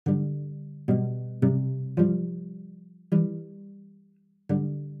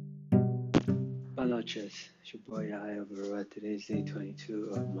Sanchez. It's your boy Yahya Barua. Today's day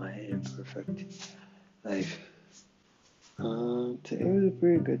 22 of my imperfect life. Today was a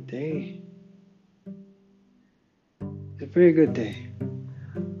pretty good day. It's a pretty good day.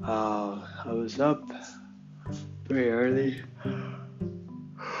 I was up pretty early.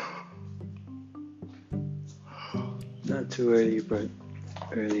 Not too early, but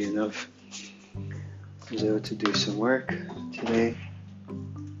early enough. I was able to do some work today.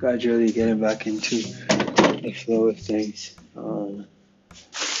 Gradually getting back into the flow of things.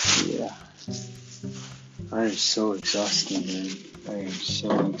 Yeah. I am so exhausted, man. I am so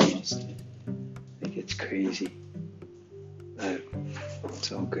exhausted. Like, it's crazy. But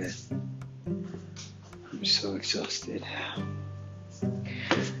it's all good. I'm so exhausted.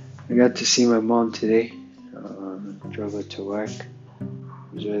 I got to see my mom today. Drove her to work. It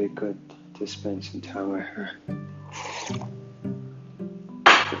was really good to spend some time with her.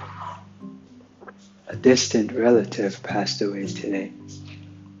 A distant relative passed away today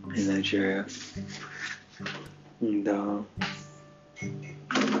in Nigeria. And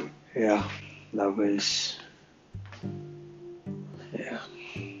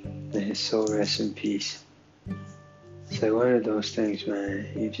may his soul rest in peace. It's like one of those things,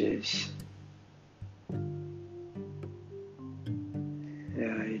 man, you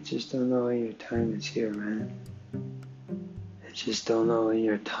just don't know when your time is here, man. You just don't know when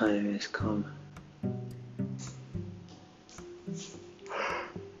your time has come.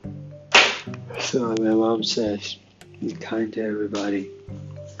 So my mom says, be kind to everybody.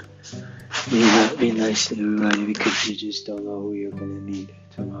 Be nice to everybody, because you just don't know who you're going to need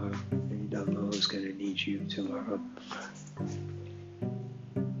tomorrow. And you don't know who's going to need you tomorrow.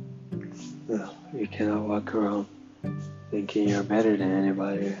 No, you cannot walk around thinking you're better than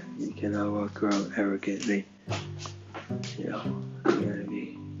anybody. You cannot walk around arrogantly. You gotta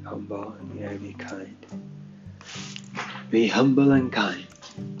be humble, you gotta be kind. Be humble and kind.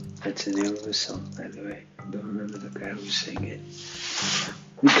 That's the name of a song, by the way. I don't remember the guy who sang it.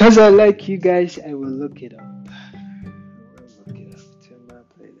 Because I like you guys, I will look it up. To my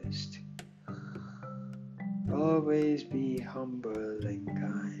playlist. Always be humble and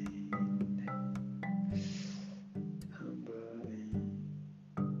kind. Humble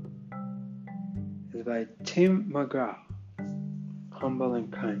and... It's by Tim McGraw. Humble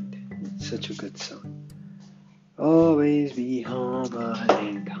and Kind. It's such a good song. Always be humble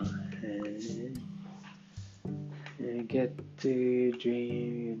and kind. And get to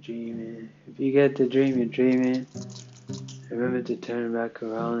dream, you're dreaming. If you get to dream, you're dreaming. Remember to turn back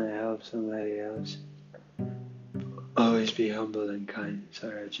around and help somebody else. Always be humble and kind.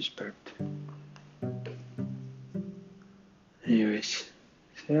 Sorry, I just burped. Anyways,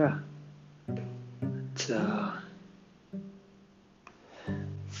 so yeah. It's oh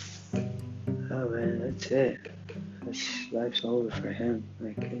man, that's it. Life's over for him.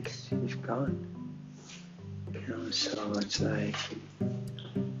 Like, he's gone. So it's like,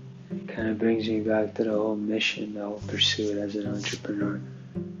 it kind of brings me back to the whole mission, the whole pursuit as an entrepreneur.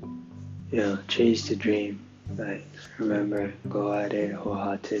 Chase the dream. Like, remember, go at it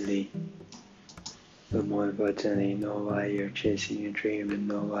wholeheartedly. But more importantly, know why you're chasing your dream and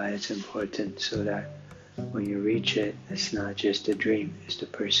know why it's important, so that when you reach it, it's not just a dream, it's the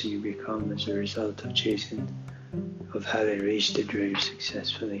person you become as a result of having reached the dream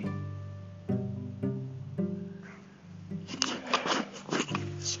successfully.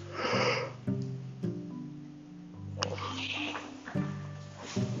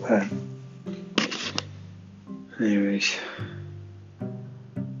 But anyways,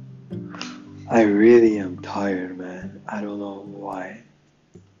 I really am tired, man. I don't know why.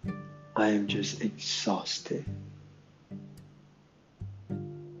 I am just exhausted.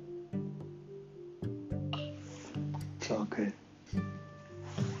 It's all good.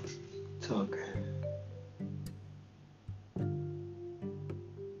 It's all good.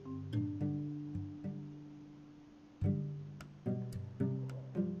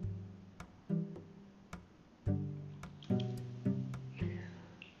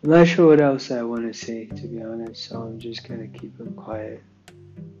 I'm not sure what else I want to say, to be honest, so I'm just gonna keep it quiet.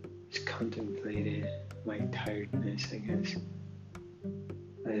 Just contemplating my tiredness, I guess.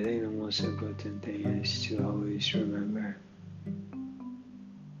 I think the most important thing is to always remember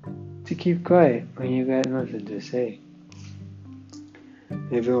to keep quiet when you got nothing to say.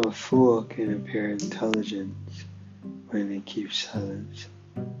 Even a fool can appear intelligent when they keep silence.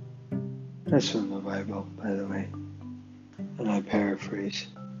 That's from the Bible, by the way, and I paraphrase.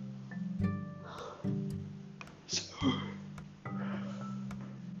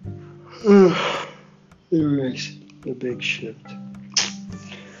 Anyways, the big shift.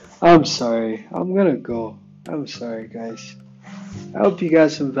 I'm sorry. I'm gonna go. I'm sorry, guys. I hope you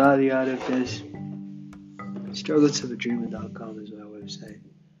got some value out of this. StrugglesOfADreamer.com is my website.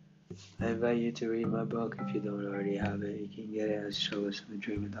 I invite you to read my book if you don't already have it. You can get it at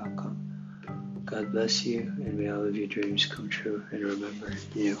StrugglesOfADreamer.com. God bless you, and may all of your dreams come true. And remember,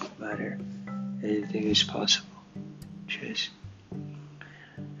 you matter. Anything is possible. Cheers.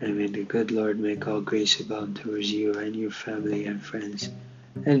 And may the good Lord make all grace abound towards you and your family and friends,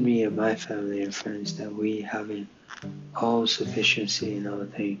 and me and my family and friends, that we, having all sufficiency in all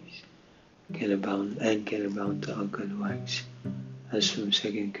things, can abound to all good works. That's from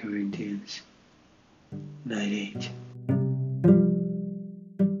 2 Corinthians 9:8.